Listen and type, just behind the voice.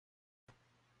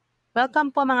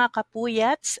Welcome po mga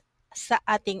kapuyats sa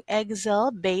ating Excel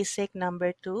Basic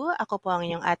number 2. Ako po ang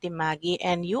inyong Ate Maggie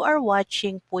and you are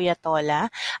watching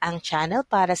Puyatola, ang channel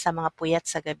para sa mga puyat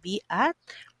sa gabi at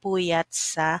puyat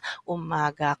sa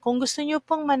umaga. Kung gusto niyo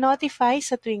pong ma-notify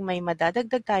sa tuwing may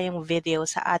madadagdag tayong video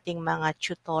sa ating mga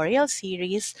tutorial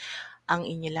series, ang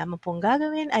inyo lamang pong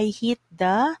gagawin ay hit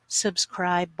the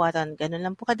subscribe button. Ganun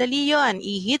lang po kadali yun.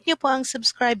 I-hit nyo po ang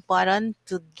subscribe button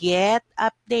to get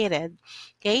updated.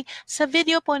 Okay? Sa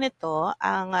video po nito,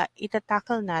 ang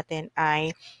itatackle natin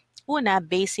ay una,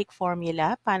 basic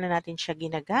formula, paano natin siya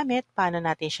ginagamit, paano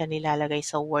natin siya nilalagay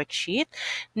sa worksheet.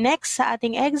 Next, sa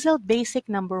ating Excel basic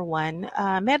number 1,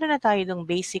 meron na tayo ng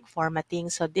basic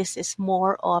formatting. So this is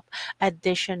more of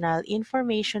additional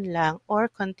information lang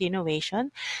or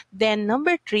continuation. Then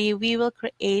number 3, we will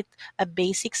create a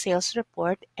basic sales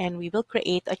report and we will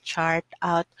create a chart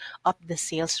out of the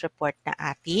sales report na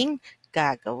ating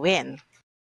gagawin.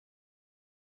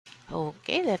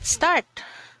 Okay, let's start.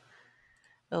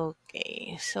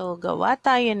 Okay, so gawa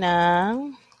tayo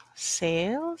ng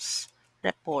sales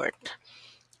report.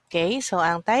 Okay, so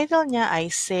ang title niya ay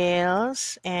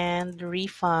Sales and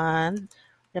Refund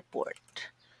Report.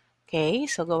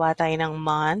 Okay, so gawa tayo ng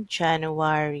month,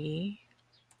 January.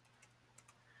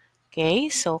 Okay,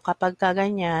 so kapag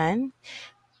kaganyan,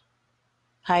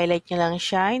 highlight nyo lang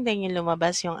siya, hintayin nyo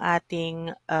lumabas yung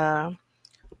ating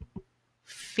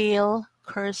fill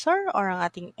cursor or ang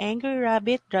ating angry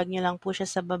rabbit, drag nyo lang po siya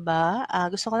sa baba.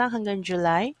 Gusto ko lang hanggang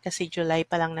July kasi July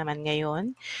pa lang naman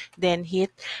ngayon. Then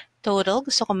hit total.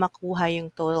 Gusto ko makuha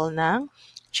yung total ng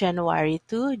January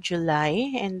to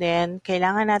July. And then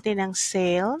kailangan natin ng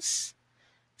sales.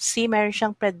 See, meron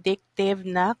siyang predictive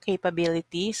na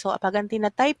capability. So, pag ang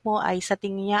tina-type mo ay sa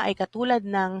tingin niya ay katulad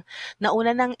ng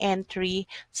nauna ng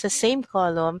entry sa same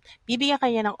column, bibigyan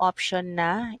kanya ng option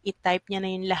na i-type niya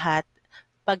na yung lahat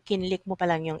pag kinlik mo pa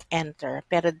lang yung enter.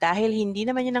 Pero dahil hindi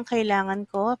naman yun ang kailangan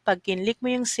ko, pag kinlik mo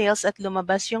yung sales at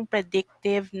lumabas yung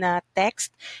predictive na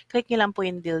text, click nyo lang po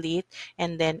yung delete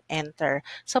and then enter.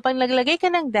 So pag naglagay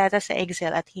ka ng data sa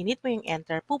Excel at hinit mo yung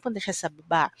enter, pupunta siya sa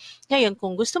baba. Ngayon,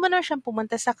 kung gusto mo naman siyang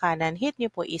pumunta sa kanan, hit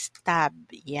nyo po is tab.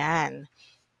 Yan.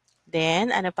 Then,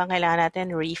 ano pang kailangan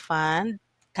natin? Refund,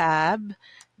 tab,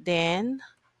 then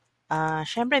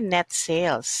syempre net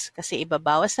sales kasi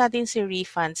ibabawas natin si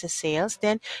refund sa sales.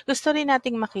 Then, gusto rin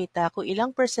nating makita kung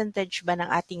ilang percentage ba ng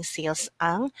ating sales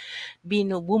ang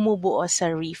bumubuo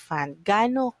sa refund.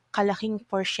 Gaano kalaking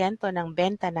porsyento ng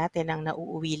benta natin ang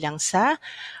nauuwi lang sa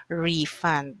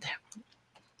refund.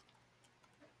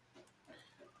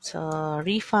 So,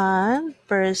 refund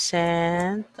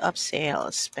percent of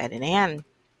sales. Pwede na yan.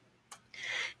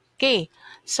 Okay,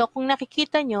 so kung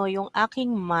nakikita nyo, yung aking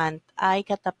month ay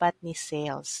katapat ni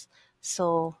sales.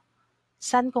 So,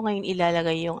 saan ko ngayon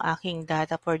ilalagay yung aking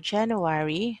data for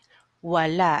January?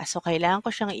 Wala. So, kailangan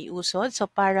ko siyang iusod. So,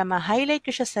 para ma-highlight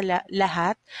ko siya sa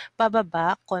lahat,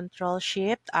 pababa,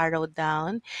 Control-Shift, arrow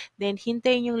down. Then,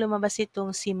 hintayin yung lumabas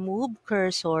itong si Move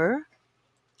Cursor.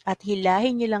 At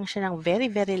hilahin nyo lang siya ng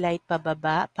very, very light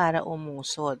pababa para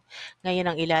umusod. Ngayon,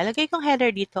 ang ilalagay kong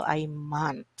header dito ay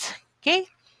month. Okay?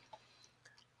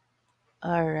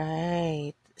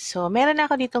 Alright. So, meron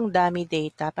ako ditong dummy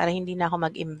data para hindi na ako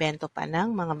mag-imbento pa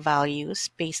ng mga values.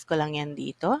 Paste ko lang yan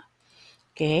dito.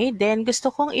 Okay. Then,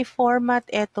 gusto kong i-format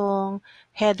itong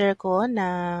header ko na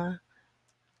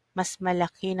mas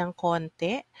malaki ng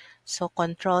konti. So,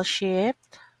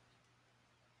 Control-Shift,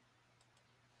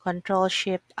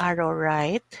 arrow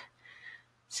right.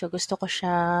 So, gusto ko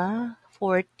siya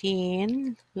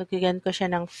 14. Lagyan ko siya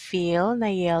ng fill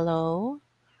na yellow.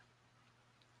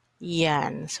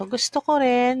 Yan. So, gusto ko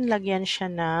rin lagyan siya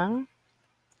ng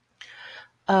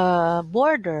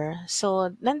border. So,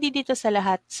 nandito sa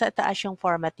lahat, sa taas yung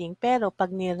formatting. Pero,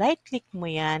 pag ni-right click mo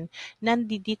yan,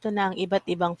 nandito na ang iba't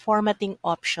ibang formatting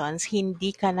options.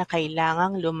 Hindi ka na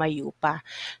kailangang lumayo pa.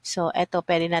 So, eto,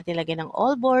 pwede natin lagyan ng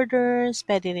all borders.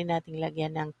 Pwede rin natin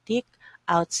lagyan ng tick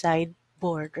outside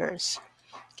borders.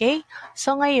 Okay?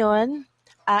 So, ngayon,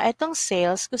 itong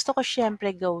sales, gusto ko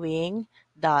syempre gawing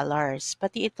dollars.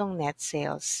 Pati itong net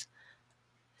sales.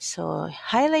 So,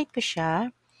 highlight ko siya.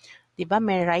 Diba,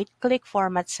 may right-click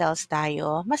format cells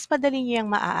tayo. Mas madali niyo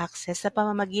yung maa-access sa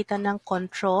pamamagitan ng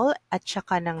control at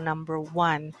saka ng number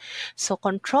 1. So,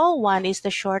 control 1 is the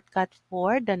shortcut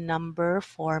for the number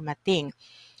formatting.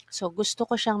 So, gusto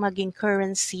ko siyang maging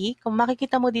currency. Kung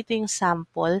makikita mo dito yung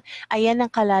sample, ayan ang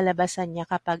kalalabasan niya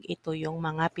kapag ito yung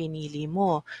mga pinili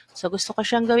mo. So, gusto ko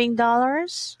siyang gawing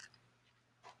dollars.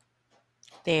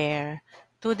 There.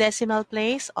 2 decimal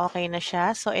place, okay na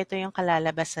siya. So, ito yung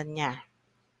kalalabasan niya.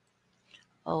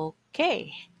 Okay.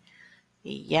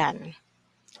 Yan.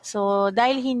 So,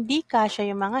 dahil hindi kasya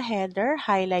yung mga header,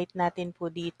 highlight natin po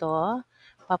dito,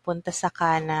 papunta sa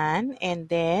kanan. And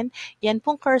then, yan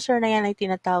pong cursor na yan ay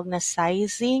tinatawag na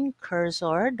sizing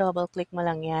cursor. Double-click mo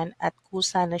lang yan at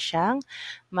kusa na siyang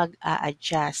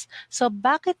mag-a-adjust. So,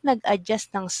 bakit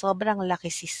nag-adjust ng sobrang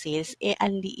laki si sales?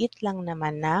 Ang liit lang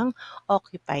naman ng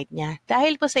occupied niya.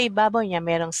 Dahil po sa ibabaw niya,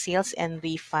 merong sales and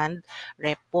refund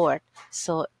report.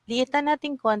 So, liitan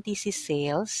natin konti si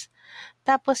sales.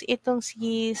 Tapos itong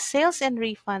si Sales and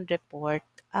Refund Report,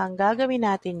 ang gagawin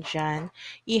natin dyan,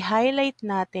 i-highlight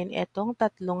natin itong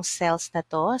tatlong cells na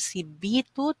to, si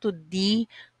B2 to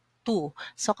D2.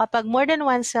 So kapag more than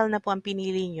one cell na po ang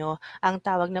pinili nyo, ang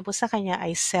tawag na po sa kanya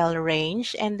ay cell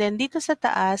range. And then dito sa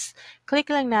taas,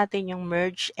 click lang natin yung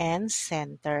merge and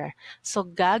center. So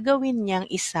gagawin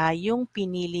niyang isa yung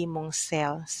pinili mong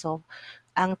cell. So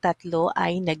ang tatlo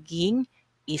ay naging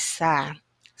isa.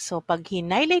 So, pag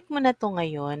hinighlight mo na to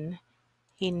ngayon,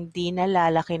 hindi na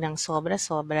lalaki ng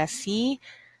sobra-sobra si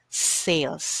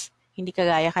sales. Hindi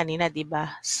kagaya kanina, di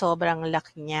ba? Sobrang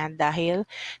laki niya dahil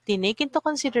tinake into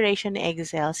consideration ni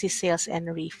Excel si sales and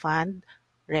refund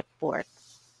report.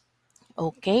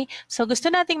 Okay? So, gusto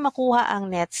nating makuha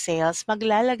ang net sales.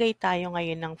 Maglalagay tayo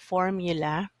ngayon ng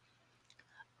formula.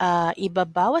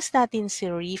 Ibabawas natin si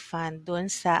refund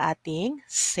dun sa ating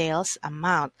sales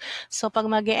amount. So, pag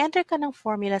mag-enter ka ng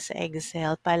formula sa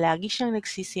Excel, palagi siyang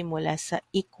nagsisimula sa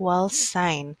equal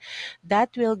sign.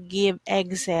 That will give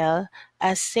Excel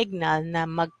a signal na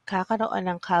magkakaroon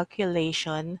ng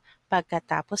calculation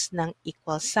pagkatapos ng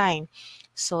equal sign.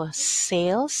 So,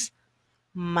 sales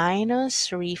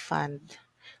minus refund.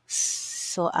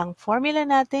 So, ang formula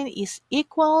natin is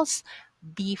equals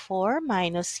B4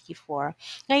 minus C4.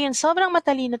 Ngayon, sobrang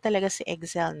matalino talaga si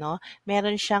Excel, no?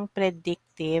 Meron siyang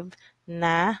predictive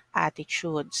na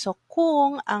attitude. So,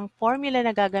 kung ang formula na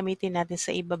gagamitin natin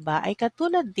sa ibaba ay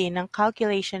katulad din ng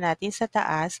calculation natin sa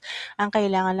taas, ang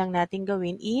kailangan lang natin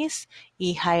gawin is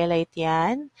i-highlight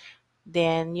yan.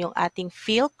 Then, yung ating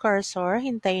fill cursor,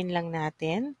 hintayin lang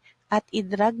natin at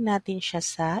i-drag natin siya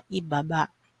sa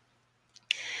ibaba.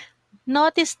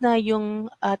 Notice na yung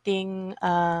ating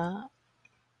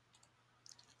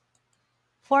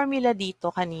formula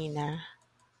dito kanina.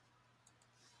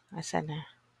 Asa na?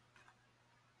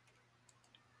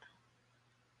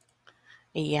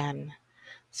 Ayan.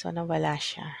 So, nawala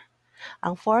siya.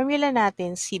 Ang formula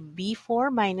natin, si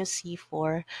B4 minus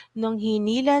C4, nung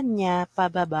hinila niya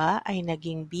pababa ay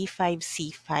naging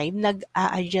B5C5.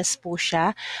 Nag-a-adjust po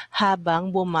siya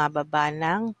habang bumababa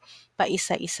ng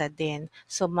paisa-isa din.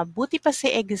 So, mabuti pa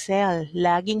si Excel,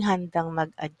 laging handang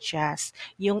mag-adjust.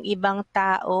 Yung ibang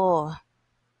tao,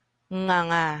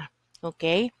 nga.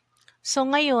 Okay? So,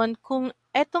 ngayon, kung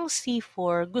etong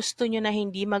C4, gusto nyo na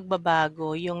hindi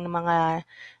magbabago yung mga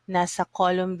nasa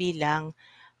column bilang,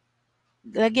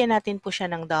 lagyan natin po siya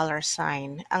ng dollar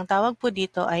sign. Ang tawag po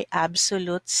dito ay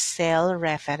absolute cell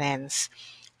reference.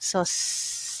 So,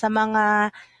 sa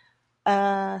mga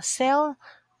cell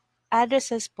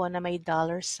addresses po na may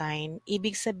dollar sign,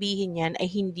 ibig sabihin yan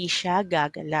ay hindi siya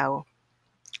gagalaw.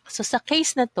 So, sa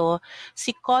case na to,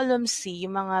 si column C,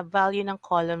 yung mga value ng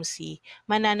column C,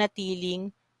 mananatiling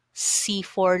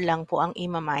C4 lang po ang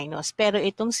ima-minus. Pero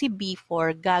itong si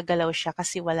B4, gagalaw siya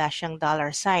kasi wala siyang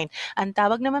dollar sign. Ang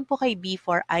tawag naman po kay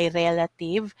B4 ay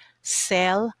relative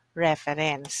cell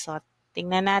reference. So,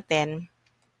 tingnan natin.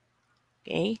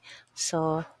 Okay?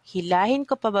 So, hilahin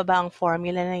ko pababa ang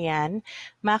formula na yan.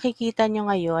 Makikita nyo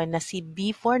ngayon na si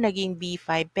B4 naging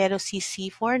B5 pero si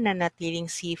C4 na natiling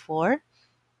C4.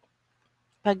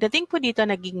 Pagdating po dito,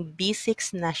 naging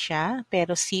B6 na siya,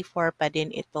 pero C4 pa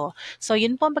din ito. So,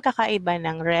 yun po ang pagkakaiba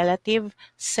ng relative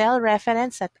cell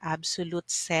reference at absolute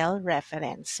cell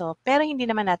reference. So, pero hindi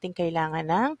naman natin kailangan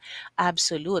ng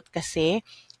absolute kasi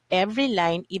every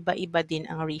line, iba-iba din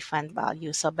ang refund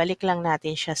value. So, balik lang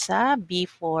natin siya sa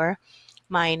B4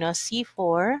 minus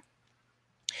C4.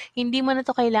 Hindi mo na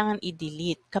to kailangan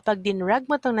i-delete. Kapag dinrag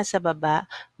mo itong nasa baba,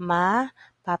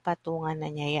 mapapatungan na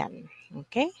niya yan.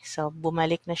 Okay? So,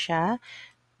 bumalik na siya.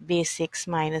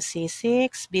 B6 minus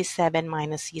C6, B7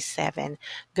 minus C7.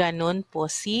 Ganun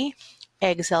po si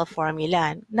Excel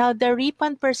formula. Now, the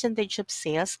refund percentage of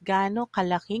sales, gaano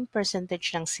kalaking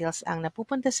percentage ng sales ang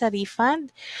napupunta sa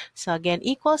refund? So, again,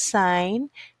 equal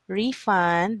sign,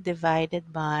 refund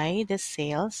divided by the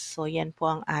sales. So, yan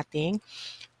po ang ating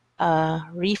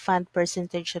refund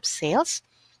percentage of sales.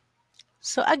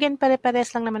 So, again,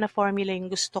 pare-pares lang naman na formula yung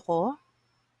gusto ko.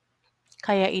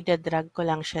 Kaya ida-drag ko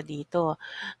lang siya dito.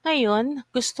 Ngayon,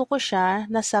 gusto ko siya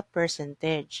nasa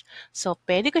percentage. So,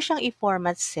 pwede ko siyang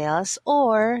i-format cells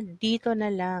or dito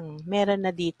na lang. Meron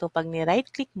na dito, pag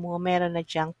ni-right click mo, meron na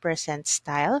diyang percent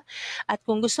style. At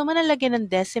kung gusto mo na lagyan ng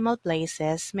decimal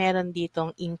places, meron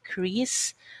ditong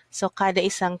increase. So, kada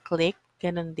isang click,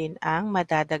 ganun din ang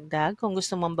madadagdag. Kung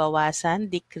gusto mong bawasan,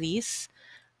 decrease.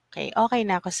 Okay, okay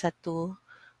na ako sa 2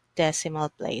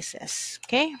 decimal places.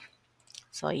 Okay?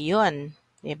 So, yun.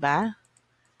 'Di ba?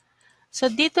 So,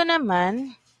 dito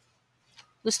naman,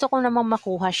 gusto ko namang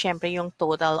makuha syempre yung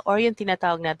total or yung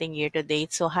tinatawag nating year to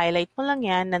date. So, highlight mo lang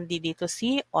yan. Nandito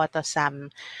si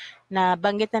AutoSum. Na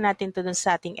banggit na natin to dun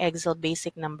sa ating Excel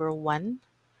basic number 1.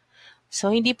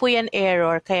 So, hindi po yan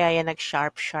error, kaya yan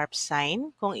nag-sharp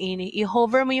sign. Kung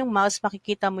i-hover mo yung mouse,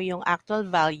 makikita mo yung actual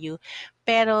value.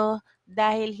 Pero,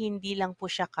 dahil hindi lang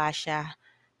po siya kasya.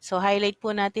 So, highlight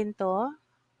po natin to,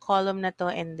 column na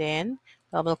to, and then,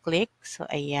 double click. So,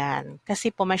 ayan. Kasi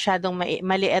po masyadong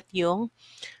maliit yung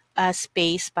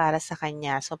space para sa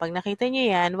kanya. So, pag nakita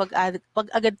niyo yan, wag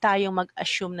agad tayong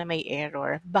mag-assume na may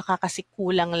error. Baka kasi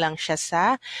kulang lang siya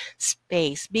sa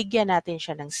space. Bigyan natin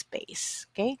siya ng space.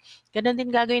 Okay? Ganun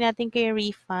din gagawin natin kay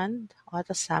refund,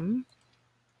 AutoSum.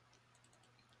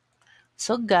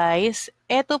 So, guys,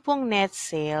 eto pong net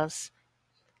sales,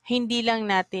 hindi lang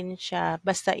natin siya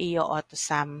basta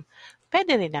i-AutoSum.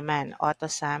 Pwede rin naman,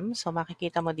 AutoSum. So,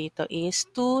 makikita mo dito is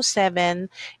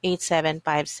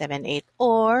 2787578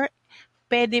 or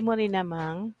pwede mo rin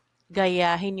namang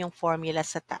gayahin yung formula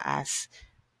sa taas.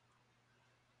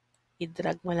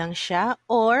 I-drag mo lang siya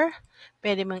or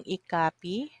pwede mong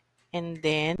i-copy and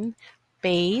then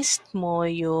paste mo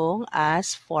yung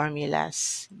as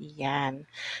formulas. Yan.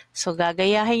 So,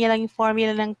 gagayahin niya lang yung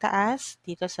formula ng taas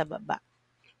dito sa baba.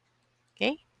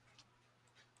 Okay?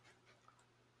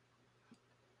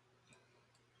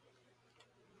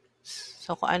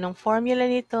 So, kung anong formula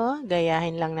nito,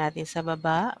 gayahin lang natin sa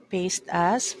baba, paste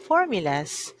as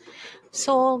formulas.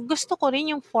 So, gusto ko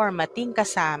rin yung formatting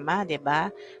kasama, 'di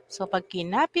ba? So, pag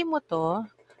kinopy mo to,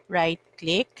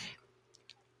 right-click,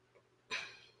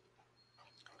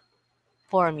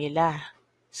 formula.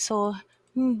 So,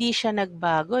 hindi siya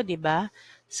nagbago, 'di ba?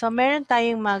 So, meron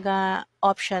tayong mga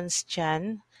options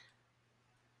dyan.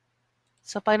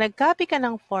 So, pag nag-copy ka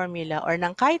ng formula or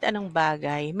ng kahit anong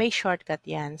bagay, may shortcut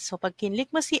yan. So, pag kinlik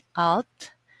mo si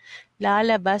Alt,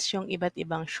 lalabas yung iba't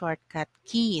ibang shortcut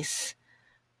keys.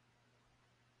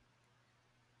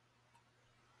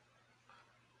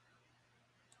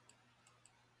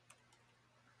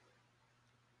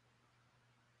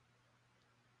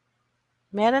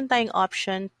 Meron tayong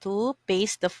option to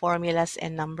paste the formulas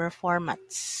and number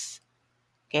formats.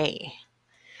 Okay.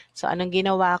 So, anong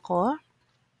ginawa ko?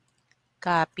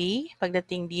 Copy.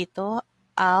 Pagdating dito,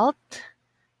 Alt,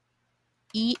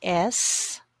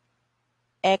 ES,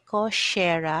 Echo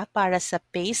Share para sa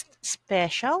paste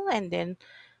special. And then,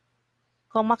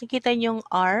 kung makikita niyo yung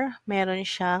R, meron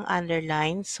siyang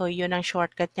underline. So, yun ang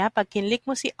shortcut niya. Pag kinlik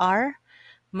mo si R,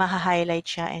 maha-highlight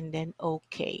siya and then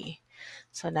okay.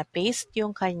 So, na-paste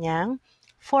yung kanyang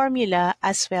formula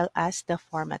as well as the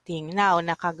formatting. Now,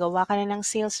 nakagawa ka na ng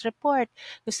sales report.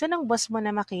 Gusto ng boss mo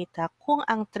na makita kung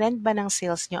ang trend ba ng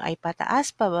sales nyo ay pataas,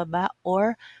 pababa,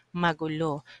 or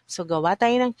magulo. So, gawa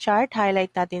tayo ng chart.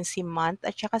 Highlight natin si month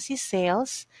at saka si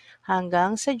sales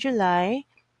hanggang sa July.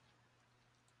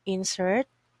 Insert.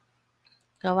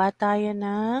 Gawa tayo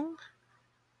ng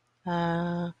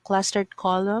clustered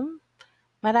column.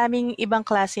 Maraming ibang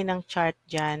klase ng chart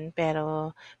dyan,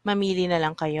 pero mamili na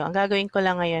lang kayo. Ang gagawin ko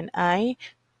lang ngayon ay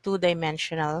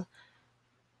two-dimensional.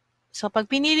 So, pag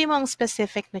pinili mo ang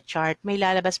specific na chart, may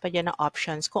lalabas pa dyan na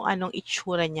options kung anong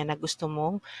itsura niya na gusto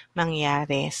mong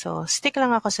mangyari. So, stick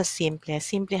lang ako sa simple.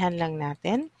 Simplihan lang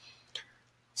natin.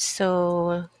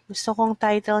 So, gusto kong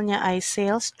title niya ay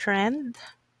Sales Trend.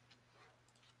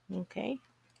 Okay.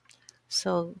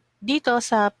 So, dito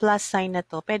sa plus sign na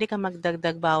to, pwede kang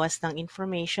magdagdag bawas ng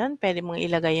information. Pwede mong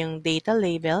ilagay yung data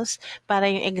labels para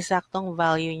yung eksaktong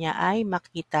value niya ay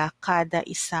makita kada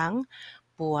isang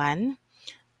buwan.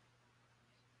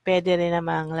 Pwede rin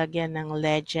namang lagyan ng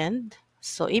legend.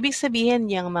 So, ibig sabihin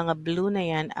yung mga blue na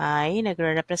yan ay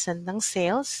nagre-represent ng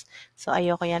sales. So,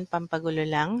 ayoko yan, pampagulo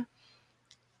lang.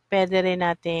 Pwede rin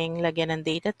nating lagyan ng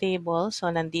data table. So,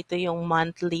 nandito yung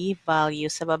monthly value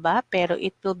sa baba, pero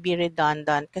it will be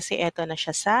redundant kasi eto na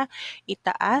siya sa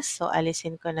itaas. So,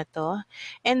 alisin ko na to.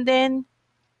 And then,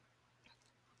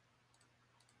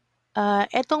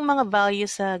 Etong mga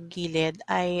values sa gilid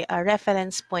ay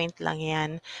reference point lang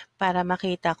yan para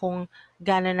makita kung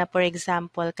gano'n na, for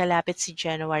example, kalapit si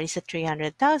January sa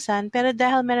 300,000 pero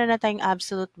dahil meron na tayong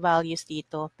absolute values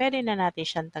dito, pwede na natin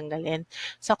siyang tanggalin.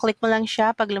 So, click mo lang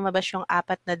siya pag lumabas yung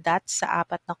apat na dots sa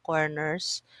apat na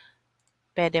corners,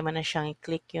 pwede mo na siyang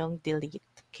i-click yung delete.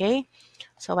 Okay?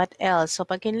 So, what else? So,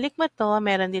 pag kinlik mo to,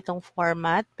 meron ditong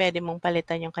format. Pwede mong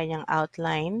palitan yung kanyang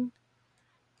outline.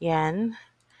 Yan.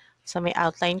 So, may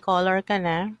outline color ka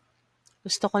na.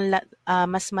 Gusto kong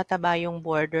mas mataba yung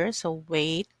border. So,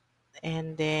 wait.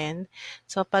 And then,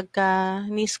 so pagka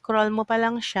ni-scroll mo pa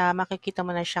lang siya, makikita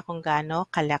mo na siya kung gaano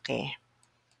kalaki.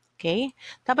 Okay?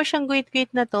 Tapos yung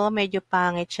guhit-guhit na to, medyo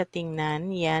pangit siya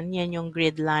tingnan. Yan yung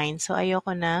grid line. So,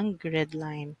 ayoko ng grid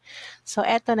line. So,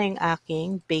 eto na yung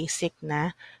aking basic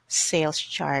na sales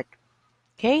chart.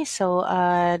 Okay, so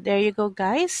there you go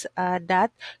guys. That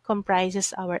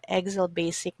comprises our Excel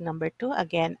basic number 2.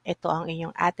 Again, ito ang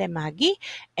inyong Ate Maggie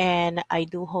and I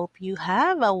do hope you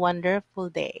have a wonderful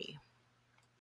day.